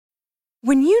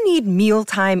When you need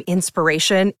mealtime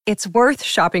inspiration, it's worth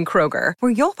shopping Kroger,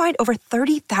 where you'll find over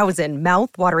 30,000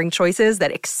 mouth-watering choices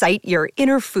that excite your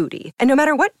inner foodie. And no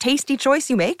matter what tasty choice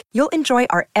you make, you'll enjoy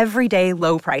our everyday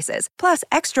low prices, plus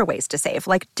extra ways to save,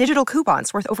 like digital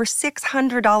coupons worth over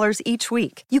 $600 each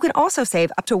week. You can also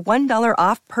save up to $1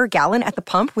 off per gallon at the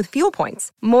pump with fuel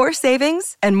points. More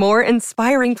savings and more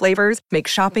inspiring flavors make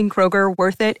shopping Kroger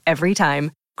worth it every time.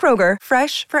 Kroger,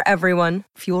 fresh for everyone.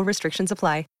 Fuel restrictions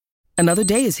apply. Another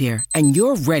day is here, and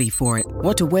you're ready for it.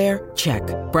 What to wear? Check.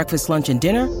 Breakfast, lunch, and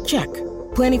dinner? Check.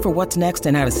 Planning for what's next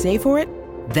and how to save for it?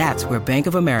 That's where Bank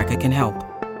of America can help.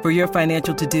 For your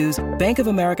financial to-dos, Bank of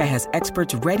America has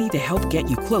experts ready to help get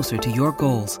you closer to your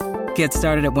goals. Get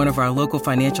started at one of our local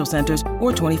financial centers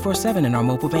or 24/7 in our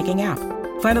mobile banking app.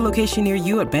 Find a location near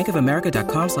you at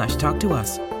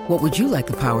bankofamerica.com/talktous. What would you like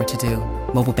the power to do?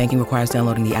 Mobile banking requires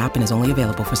downloading the app and is only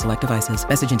available for select devices.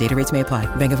 Message and data rates may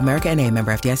apply. Bank of America N.A.,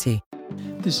 member FDIC.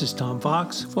 This is Tom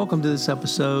Fox. Welcome to this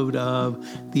episode of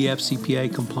the FCPA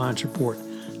Compliance Report.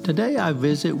 Today I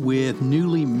visit with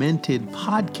newly minted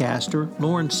podcaster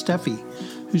Lauren Steffi,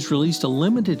 who's released a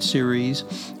limited series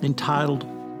entitled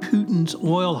Putin's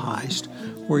Oil Heist,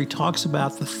 where he talks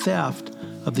about the theft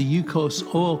of the Yukos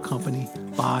Oil Company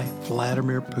by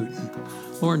Vladimir Putin.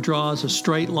 Lauren draws a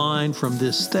straight line from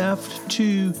this theft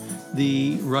to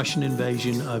the Russian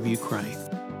invasion of Ukraine.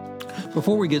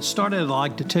 Before we get started, I'd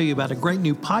like to tell you about a great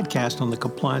new podcast on the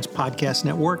Compliance Podcast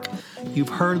Network. You've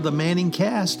heard of the Manning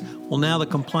Cast? Well, now the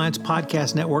Compliance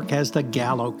Podcast Network has the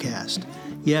Gallo Cast.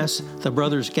 Yes, the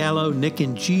brothers Gallo, Nick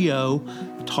and Gio,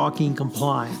 talking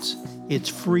compliance. It's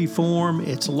free form.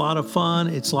 It's a lot of fun.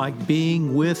 It's like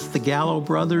being with the Gallo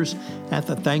brothers at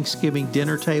the Thanksgiving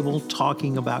dinner table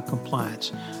talking about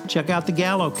compliance. Check out the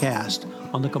Gallo Cast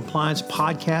on the Compliance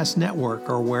Podcast Network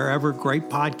or wherever great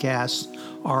podcasts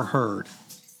are heard.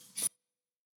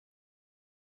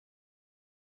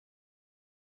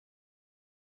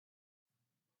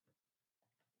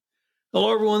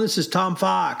 Hello, everyone. This is Tom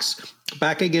Fox,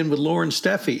 back again with Lauren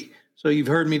Steffi. So you've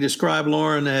heard me describe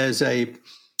Lauren as a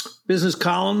business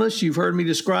columnist. You've heard me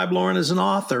describe Lauren as an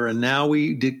author, and now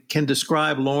we can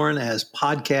describe Lauren as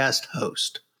podcast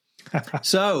host.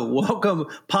 So welcome,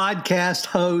 podcast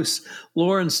host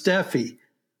Lauren Steffi.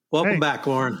 Welcome back,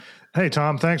 Lauren. Hey,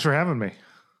 Tom. Thanks for having me.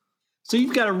 So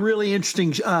you've got a really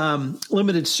interesting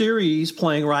limited series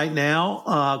playing right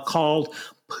now called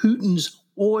Putin's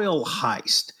Oil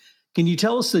Heist. Can you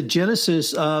tell us the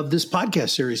genesis of this podcast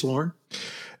series, Lauren?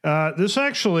 This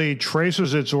actually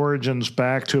traces its origins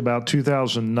back to about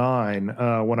 2009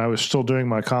 when I was still doing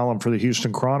my column for the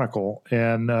Houston Chronicle.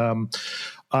 And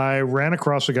I ran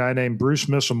across a guy named Bruce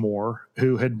Missamore,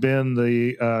 who had been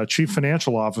the chief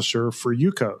financial officer for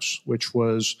Yukos, which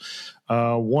was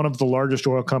one of the largest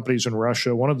oil companies in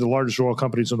Russia, one of the largest oil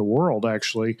companies in the world,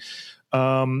 actually.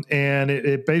 And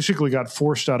it basically got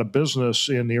forced out of business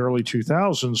in the early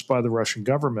 2000s by the Russian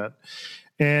government.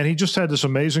 And he just had this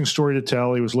amazing story to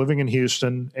tell. He was living in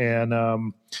Houston, and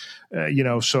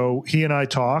so he and I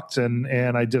talked, and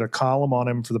I did a column on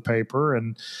him for the paper,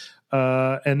 and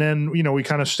then we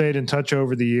kind of stayed in touch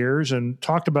over the years and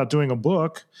talked about doing a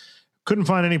book. Couldn't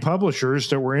find any publishers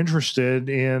that were interested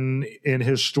in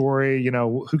his story.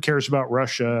 Who cares about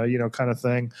Russia? Kind of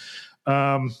thing.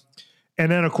 And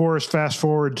then, of course, fast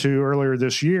forward to earlier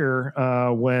this year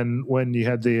when you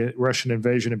had the Russian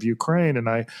invasion of Ukraine, and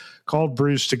I called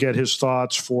Bruce to get his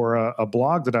thoughts for a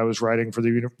blog that I was writing for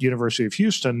the University of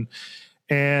Houston,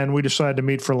 and we decided to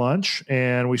meet for lunch,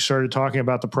 and we started talking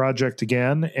about the project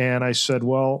again, and I said,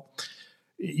 well,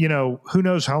 who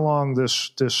knows how long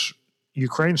this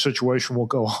Ukraine situation will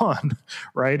go on,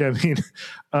 right? I mean,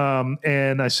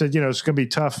 and I said, it's going to be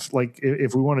tough. Like,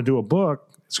 if we want to do a book,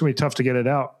 it's going to be tough to get it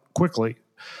out quickly.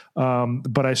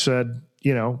 But I said,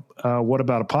 what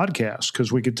about a podcast? Because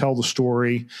we could tell the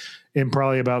story in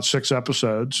probably about 6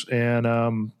 episodes and,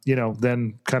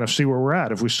 then kind of see where we're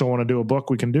at. If we still want to do a book,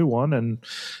 we can do one. And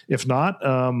if not,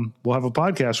 we'll have a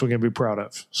podcast we can be proud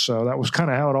of. So that was kind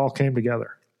of how it all came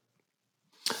together.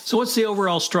 So what's the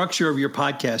overall structure of your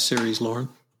podcast series, Lauren?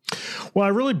 Well, I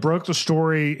really broke the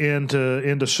story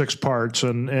into 6 parts,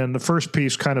 and the first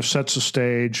piece kind of sets the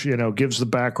stage, gives the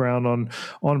background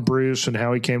on Bruce and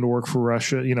how he came to work for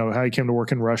Russia, how he came to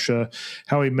work in Russia,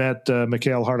 how he met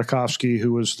Mikhail Khodorkovsky,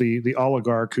 who was the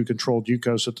oligarch who controlled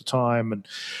Yukos at the time, and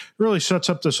really sets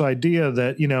up this idea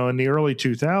that, in the early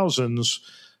 2000s,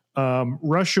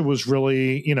 Russia was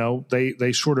really,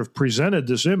 they sort of presented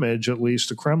this image, at least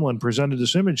the Kremlin presented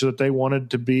this image that they wanted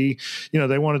to be,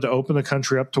 they wanted to open the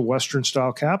country up to Western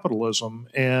style capitalism.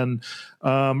 And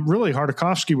really,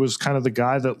 Khodorkovsky was kind of the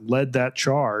guy that led that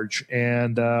charge.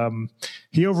 And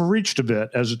he overreached a bit,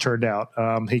 as it turned out.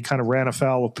 He kind of ran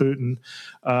afoul of Putin.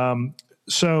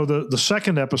 So the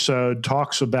second episode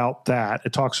talks about that.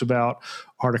 It talks about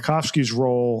Khodorkovsky's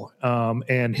role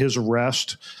and his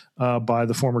arrest by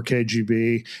the former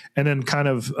KGB, and then kind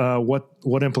of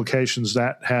what implications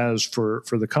that has for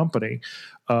the company.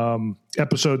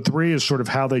 Episode 3 is sort of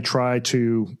how they try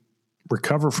to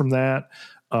recover from that.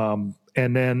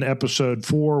 And then episode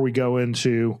 4, we go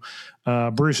into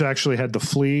Bruce actually had to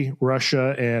flee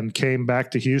Russia and came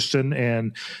back to Houston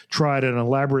and tried an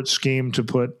elaborate scheme to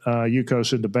put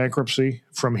Yukos into bankruptcy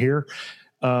from here.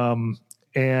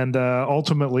 And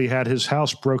ultimately had his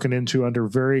house broken into under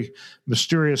very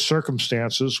mysterious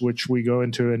circumstances, which we go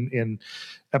into in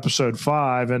episode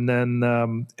 5, and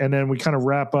then we kind of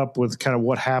wrap up with kind of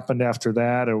what happened after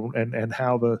that, and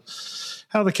how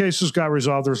the cases got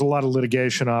resolved. There's a lot of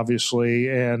litigation, obviously,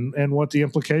 and what the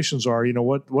implications are.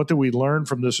 What do we learn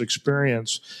from this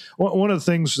experience? One of the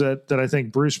things that I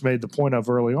think Bruce made the point of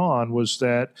early on was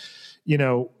that,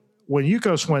 when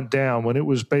Yukos went down, when it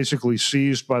was basically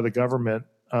seized by the government,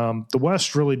 the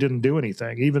West really didn't do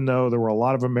anything, even though there were a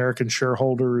lot of American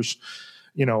shareholders.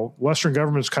 Western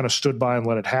governments kind of stood by and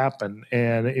let it happen.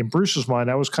 And in Bruce's mind,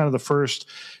 that was kind of the first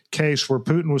case where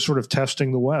Putin was sort of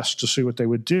testing the West to see what they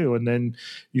would do. And then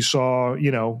you saw,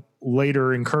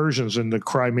 later incursions into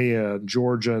Crimea and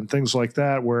Georgia and things like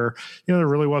that, where, there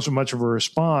really wasn't much of a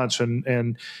response.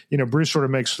 And Bruce sort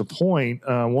of makes the point.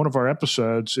 One of our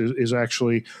episodes is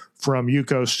actually from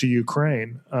Yukos to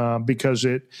Ukraine, because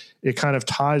it kind of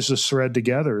ties this thread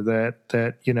together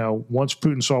that once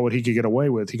Putin saw what he could get away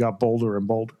with, he got bolder and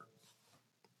bolder.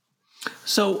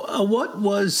 So what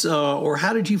was, or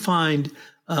how did you find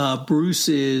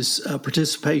Bruce's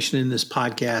participation in this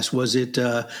podcast? Was it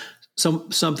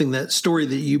story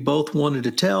that you both wanted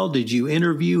to tell? Did you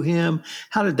interview him?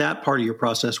 How did that part of your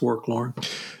process work, Loren?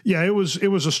 Yeah, it was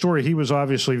a story he was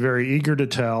obviously very eager to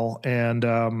tell, and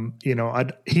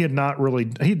he had not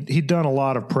really he'd done a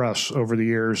lot of press over the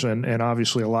years, and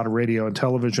obviously a lot of radio and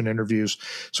television interviews,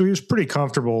 so he was pretty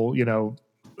comfortable,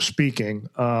 speaking,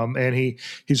 and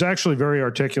he's actually very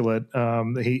articulate.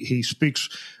 He speaks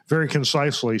very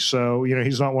concisely, so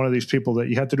he's not one of these people that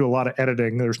you have to do a lot of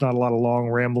editing. There's not a lot of long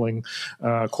rambling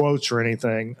quotes or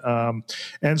anything.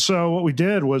 And so what we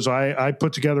did was I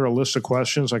put together a list of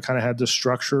questions. I kind of had this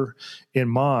structure in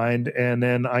mind, and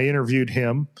then I interviewed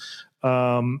him,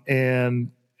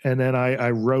 and then I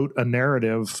wrote a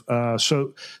narrative.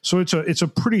 So it's a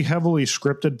pretty heavily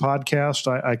scripted podcast.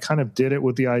 I kind of did it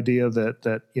with the idea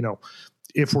that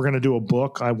if we're going to do a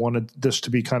book, I wanted this to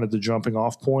be kind of the jumping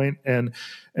off point. And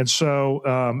so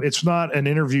it's not an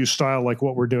interview style like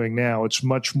what we're doing now. It's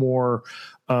much more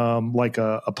like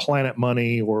a Planet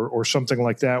Money or something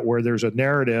like that, where there's a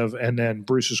narrative and then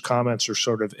Bruce's comments are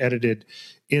sort of edited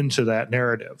into that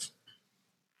narrative.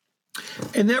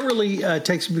 And that really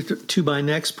takes me to my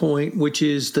next point, which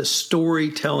is the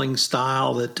storytelling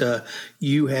style that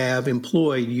you have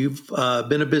employed. You've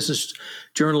been a business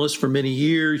journalist for many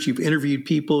years. You've interviewed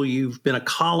people. You've been a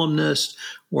columnist,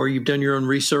 or you've done your own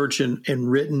research and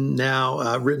written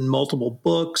multiple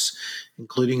books,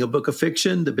 including a book of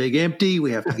fiction, The Big Empty.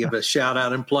 We have to give a shout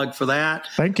out and plug for that.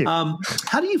 Thank you.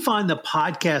 How do you find the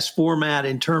podcast format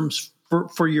in terms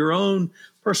for your own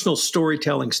personal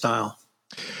storytelling style?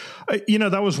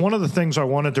 That was one of the things I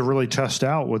wanted to really test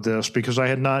out with this, because I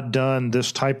had not done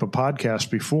this type of podcast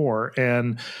before.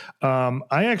 And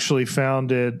I actually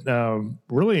found it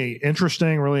really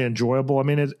interesting, really enjoyable. I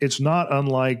mean, it's not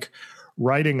unlike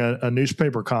writing a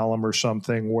newspaper column or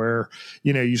something where,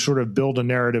 you sort of build a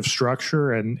narrative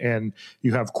structure and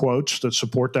you have quotes that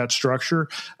support that structure.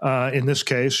 In this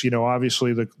case,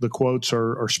 obviously the quotes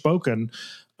are spoken.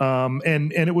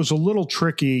 And it was a little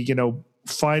tricky,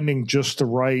 finding just the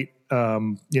right,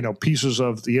 pieces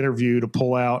of the interview to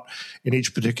pull out in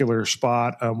each particular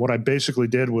spot. What I basically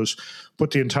did was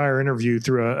put the entire interview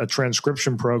through a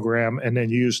transcription program and then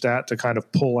use that to kind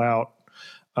of pull out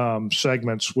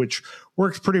segments, which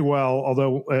worked pretty well.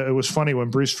 Although it was funny, when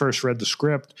Bruce first read the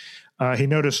script, he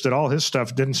noticed that all his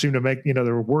stuff didn't seem to make, there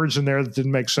were words in there that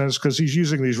didn't make sense because he's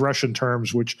using these Russian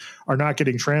terms which are not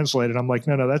getting translated. I'm like,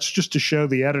 no, that's just to show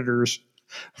the editors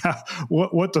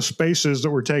what the space is that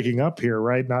we're taking up here,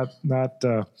 right?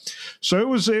 So it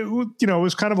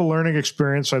was kind of a learning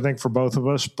experience, I think, for both of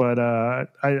us, but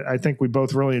I think we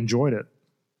both really enjoyed it.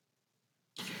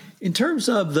 In terms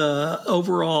of the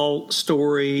overall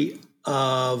story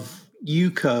of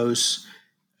UCOS,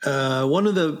 one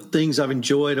of the things I've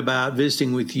enjoyed about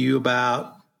visiting with you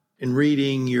about and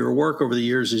reading your work over the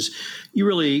years is you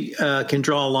really can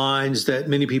draw lines that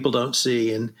many people don't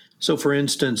see. And so, for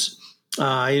instance,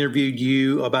 I interviewed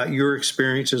you about your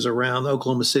experiences around the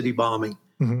Oklahoma City bombing,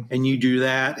 and you do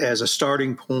that as a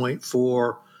starting point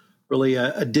for really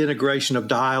a denigration of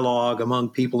dialogue among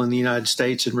people in the United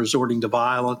States and resorting to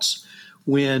violence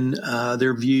when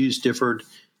their views differed.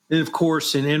 And of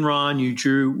course, in Enron,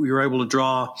 we were able to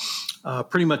draw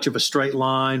pretty much of a straight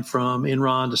line from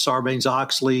Enron to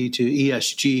Sarbanes-Oxley to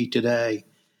ESG today.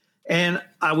 And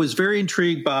I was very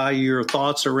intrigued by your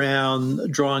thoughts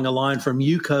around drawing a line from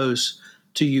UCOS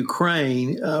to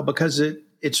Ukraine because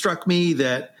it struck me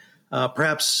that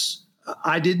perhaps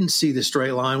I didn't see the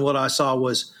straight line. What I saw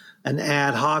was an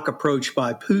ad hoc approach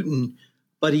by Putin,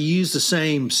 but he used the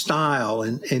same style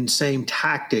and same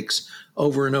tactics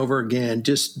over and over again,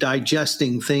 just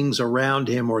digesting things around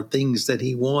him or things that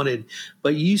he wanted.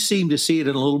 But you seem to see it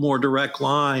in a little more direct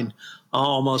line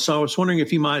almost. So I was wondering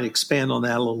if you might expand on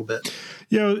that a little bit.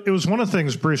 Yeah, it was one of the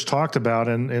things Bruce talked about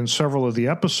in several of the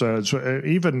episodes,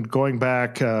 even going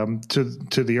back to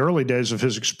the early days of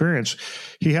his experience.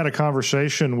 He had a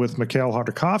conversation with Mikhail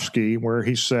Khodorkovsky where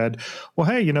he said, well,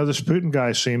 hey, this Putin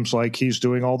guy seems like he's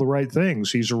doing all the right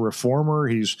things. He's a reformer.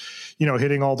 He's,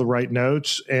 hitting all the right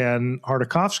notes. And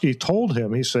Khodorkovsky told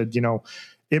him, he said,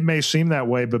 it may seem that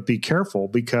way, but be careful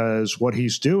because what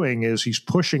he's doing is he's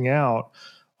pushing out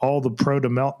all the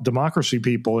pro-democracy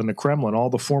people in the Kremlin,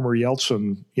 all the former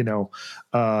Yeltsin,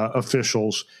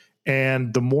 officials,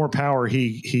 and the more power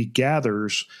he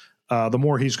gathers, the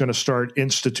more he's going to start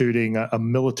instituting a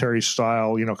military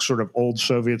style, sort of old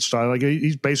Soviet style. Like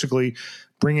he's basically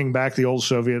bringing back the old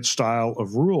Soviet style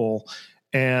of rule.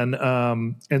 And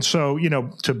so,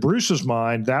 to Bruce's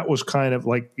mind, that was kind of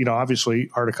like, obviously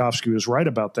Khodorkovsky was right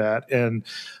about that. And,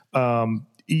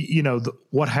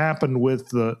 what happened with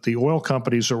the oil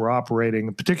companies that were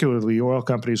operating, particularly the oil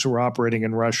companies that were operating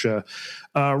in Russia,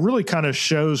 really kind of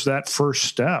shows that first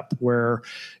step where,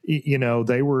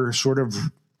 they were sort of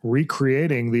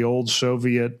recreating the old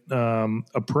Soviet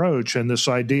approach and this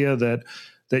idea that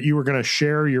you were going to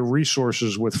share your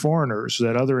resources with foreigners,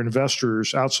 that other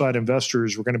investors, outside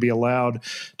investors, were going to be allowed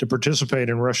to participate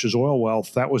in Russia's oil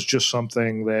wealth. That was just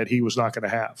something that he was not going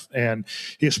to have. And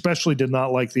he especially did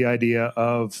not like the idea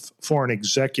of foreign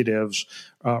executives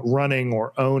running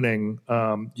or owning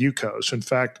UCOS. In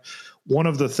fact, one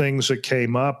of the things that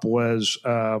came up was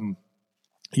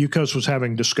UCOS was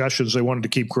having discussions. They wanted to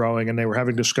keep growing, and they were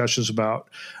having discussions about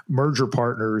merger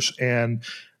partners. And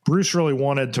Bruce really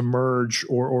wanted to merge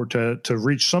or to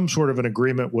reach some sort of an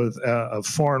agreement with a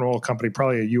foreign oil company,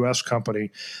 probably a U.S.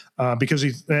 company, because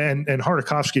and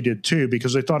Khodorkovsky did too,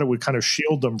 because they thought it would kind of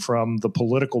shield them from the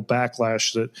political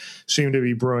backlash that seemed to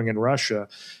be brewing in Russia.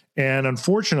 And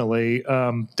unfortunately,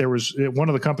 there was one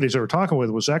of the companies they were talking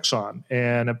with was Exxon,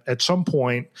 and at some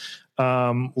point,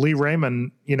 Lee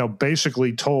Raymond,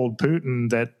 basically told Putin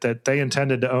that they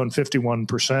intended to own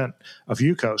 51% of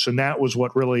UCOS, and that was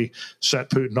what really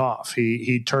set Putin off.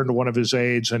 He turned to one of his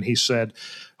aides and he said,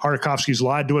 "Khodorkovsky's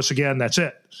lied to us again. That's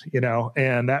it,"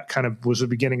 and that kind of was the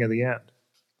beginning of the end.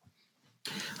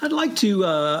 I'd like to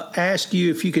ask you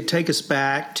if you could take us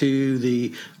back to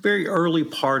the very early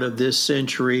part of this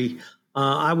century.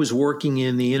 I was working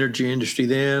in the energy industry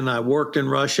then. I worked in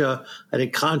Russia. I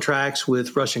did contracts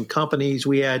with Russian companies.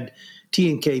 We had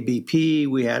TNK-BP,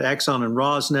 we had Exxon and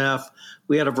Rosneft.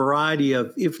 We had a variety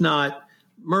of, if not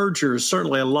mergers,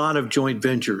 certainly a lot of joint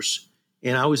ventures.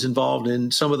 And I was involved in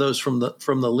some of those from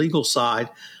the legal side.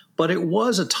 But it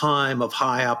was a time of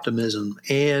high optimism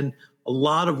and a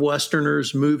lot of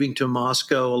Westerners moving to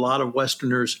Moscow, a lot of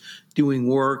Westerners doing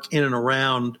work in and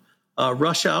around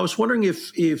Russia. I was wondering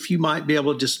if you might be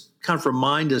able to just kind of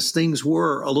remind us things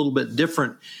were a little bit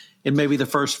different in maybe the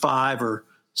first 5 or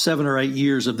 7 or 8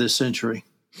 years of this century.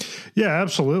 Yeah,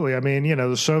 absolutely. I mean,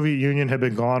 the Soviet Union had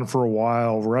been gone for a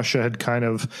while. Russia had kind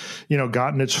of,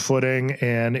 gotten its footing,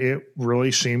 and it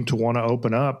really seemed to want to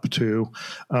open up to,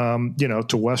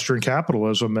 to Western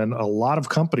capitalism. And a lot of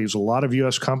companies, a lot of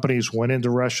U.S. companies went into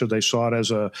Russia. They saw it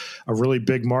as a really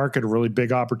big market, a really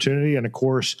big opportunity. And of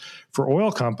course, for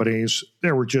oil companies,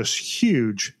 there were just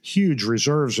huge, huge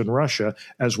reserves in Russia,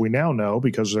 as we now know,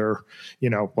 because they're,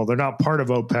 they're not part of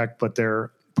OPEC, but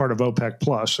they're part of OPEC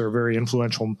Plus. They're very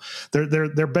influential.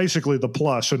 They're basically the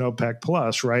plus in OPEC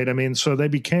Plus, right? I mean, so they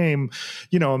became,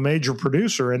 a major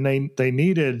producer, and they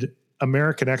needed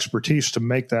American expertise to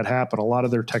make that happen. A lot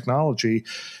of their technology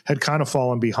had kind of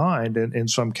fallen behind in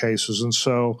some cases, and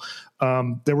so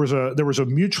there was a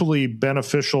mutually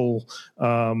beneficial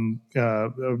a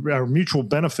mutual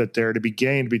benefit there to be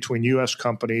gained between U.S.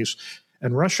 companies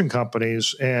and Russian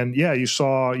companies. And yeah, you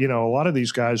saw, a lot of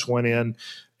these guys went in,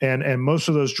 and most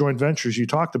of those joint ventures you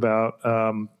talked about,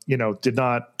 did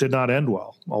not end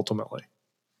well ultimately.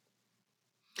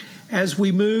 As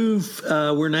we move,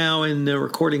 we're now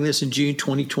recording this in June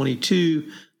 2022.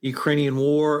 The Ukrainian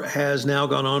war has now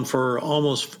gone on for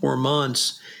almost 4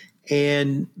 months,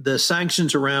 and the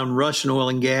sanctions around Russian oil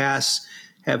and gas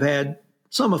have had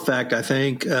some effect, I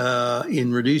think,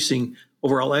 in reducing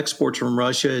overall exports from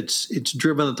Russia. It's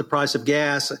driven up the price of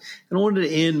gas. And I wanted to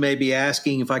end maybe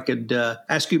asking if I could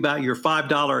ask you about your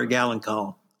 $5 a gallon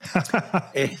column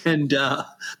and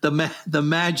the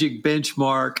magic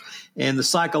benchmark and the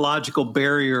psychological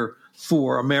barrier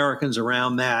for Americans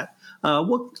around that.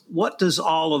 What does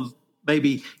all of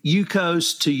maybe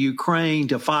UCOS to Ukraine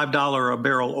to $5 a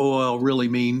barrel oil really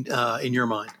mean in your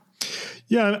mind?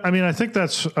 Yeah, I mean, I think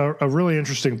that's a really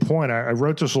interesting point. I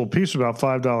wrote this little piece about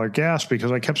 $5 gas because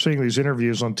I kept seeing these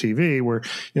interviews on TV where,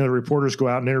 the reporters go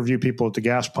out and interview people at the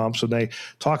gas pumps and they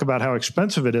talk about how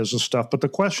expensive it is and stuff. But the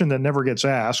question that never gets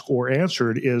asked or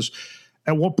answered is,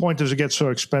 at what point does it get so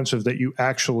expensive that you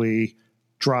actually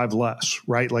drive less,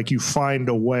 right? Like you find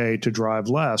a way to drive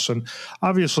less. And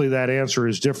obviously that answer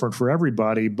is different for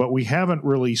everybody, but we haven't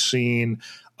really seen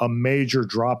a major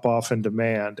drop off in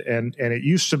demand. And it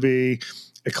used to be,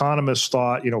 economists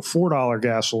thought, $4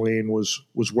 gasoline was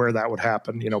where that would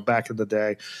happen, back in the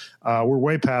day. We're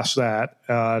way past that.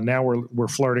 Now we're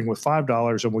flirting with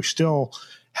 $5, and we still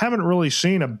haven't really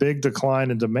seen a big decline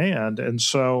in demand. And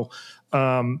so,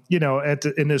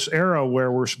 in this era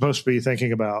where we're supposed to be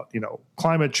thinking about,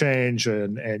 climate change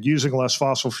and using less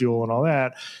fossil fuel and all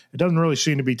that, it doesn't really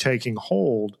seem to be taking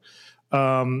hold.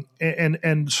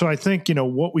 And so I think,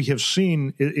 what we have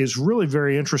seen is really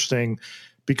very interesting,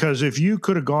 because if you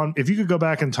could go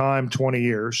back in time 20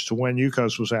 years to when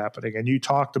UCOS was happening, and you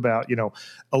talked about,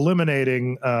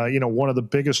 eliminating, one of the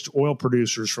biggest oil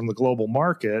producers from the global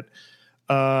market,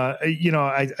 I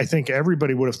think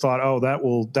everybody would have thought, oh, that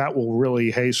will really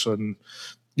hasten,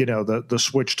 the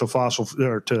switch to fossil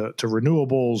or to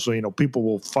renewables. People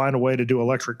will find a way to do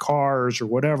electric cars or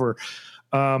whatever.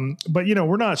 But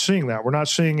we're not seeing that. We're not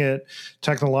seeing it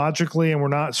technologically, and we're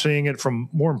not seeing it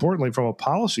more importantly, from a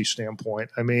policy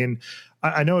standpoint. I mean,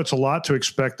 I know it's a lot to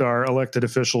expect our elected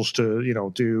officials to,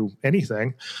 do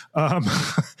anything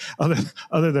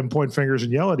other than point fingers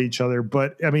and yell at each other.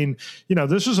 But I mean,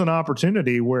 this is an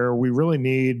opportunity where we really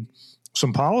need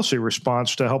some policy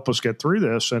response to help us get through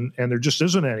this. And there just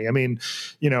isn't any. I mean,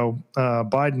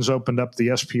 Biden's opened up the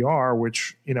SPR,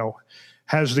 which,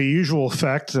 has the usual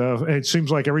effect of, it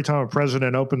seems like every time a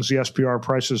president opens the SPR,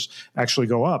 prices actually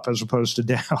go up as opposed to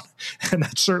down. And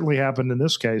that certainly happened in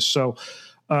this case. So,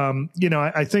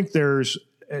 I think this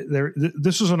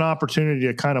is an opportunity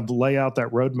to kind of lay out that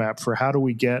roadmap for how do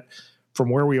we get from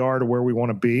where we are to where we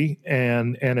want to be.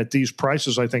 And at these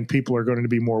prices, I think people are going to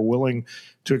be more willing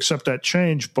to accept that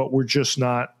change, but we're just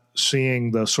not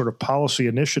seeing the sort of policy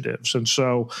initiatives. And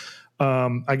so,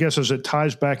 I guess as it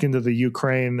ties back into the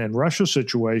Ukraine and Russia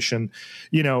situation,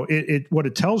 what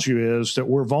it tells you is that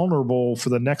we're vulnerable for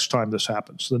the next time this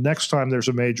happens. The next time there's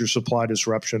a major supply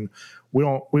disruption,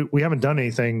 we haven't done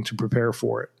anything to prepare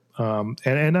for it,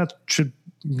 and that should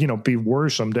be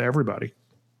worrisome to everybody.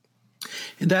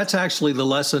 And that's actually the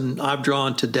lesson I've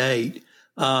drawn to date.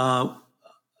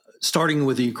 Starting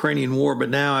with the Ukrainian war,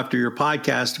 but now after your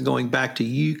podcast and going back to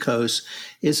UCOS,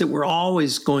 is that we're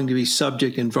always going to be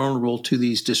subject and vulnerable to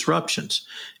these disruptions,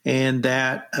 and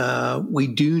that we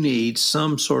do need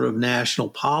some sort of national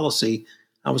policy.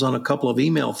 I was on a couple of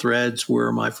email threads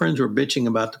where my friends were bitching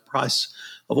about the price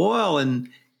of oil, and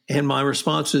my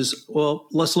response is, well,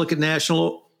 let's look at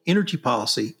national energy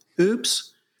policy.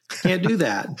 Oops, can't do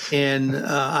that. And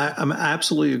I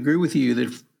absolutely agree with you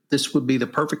that this would be the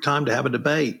perfect time to have a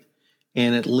debate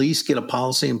and at least get a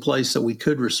policy in place that we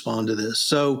could respond to this.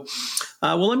 So,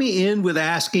 let me end with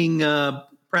asking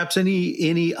perhaps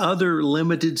any other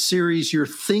limited series you're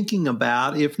thinking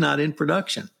about, if not in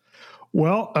production.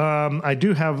 Well, I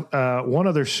do have one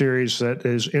other series that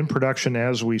is in production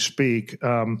as we speak.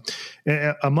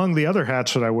 Among the other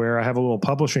hats that I wear, I have a little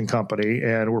publishing company,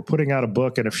 and we're putting out a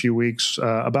book in a few weeks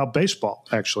about baseball.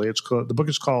 Actually, the book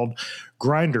is called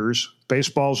Grinders,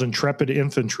 baseball's intrepid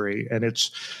infantry, and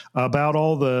it's about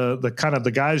all the kind of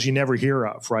the guys you never hear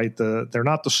of, right? They're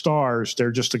not the stars; they're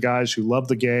just the guys who love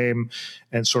the game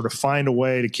and sort of find a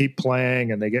way to keep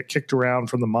playing, and they get kicked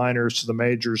around from the minors to the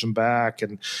majors and back,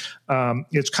 and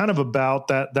it's kind of about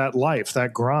that life,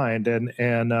 that grind, and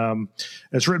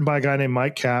it's written by a guy named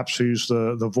Mike Capps, who's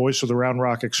the voice of the Round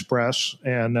Rock Express,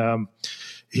 and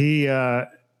he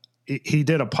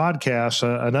did a podcast,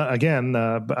 again,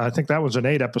 I think that was an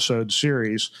 8-episode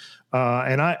series,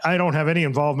 and I don't have any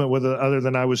involvement with it other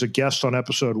than I was a guest on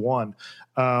episode 1,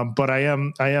 but I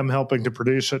am helping to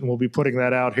produce it, and we'll be putting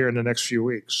that out here in the next few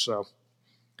weeks. So,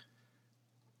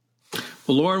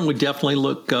 well, Loren, we definitely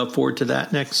look forward to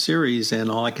that next series, and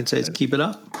all I can say is keep it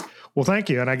up. Well, thank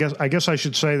you. And I guess I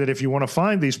should say that if you want to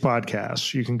find these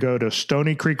podcasts, you can go to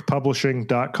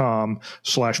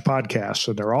stonycreekpublishing.com/podcasts,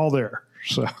 and they're all there.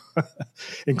 So,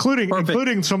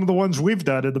 including some of the ones we've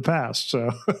done in the past. So,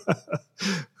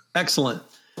 excellent.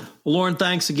 Well, Loren,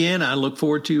 thanks again. I look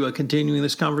forward to continuing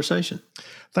this conversation.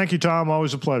 Thank you, Tom.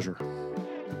 Always a pleasure.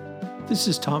 This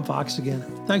is Tom Fox again.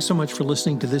 Thanks so much for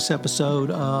listening to this episode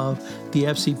of the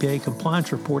FCPA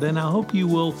Compliance Report, and I hope you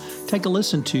will take a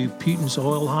listen to Putin's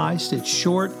Oil Heist. It's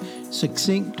short,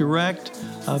 succinct, direct,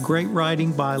 great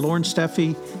writing by Loren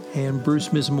Steffi, and Bruce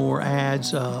Mizmore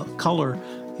adds color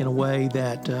in a way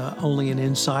that only an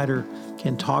insider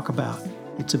can talk about.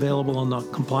 It's available on the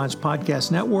Compliance Podcast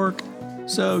Network,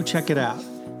 so check it out.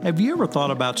 Have you ever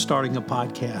thought about starting a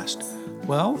podcast?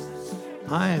 Well,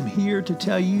 I am here to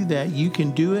tell you that you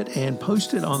can do it and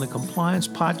post it on the Compliance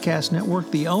Podcast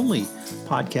Network, the only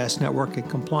podcast network in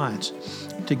compliance.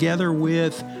 Together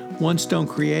with One Stone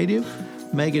Creative,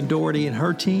 Megan Doherty and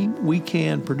her team, we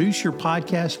can produce your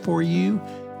podcast for you,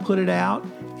 put it out,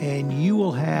 and you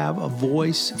will have a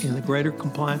voice in the greater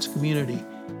compliance community.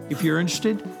 If you're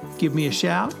interested, give me a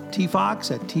shout,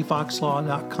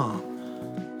 tfox@tfoxlaw.com.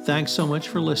 Thanks so much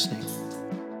for listening.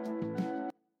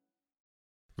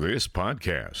 This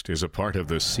podcast is a part of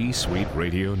the C-Suite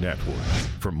Radio Network.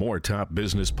 For more top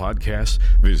business podcasts,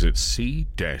 visit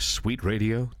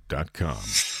c-suiteradio.com.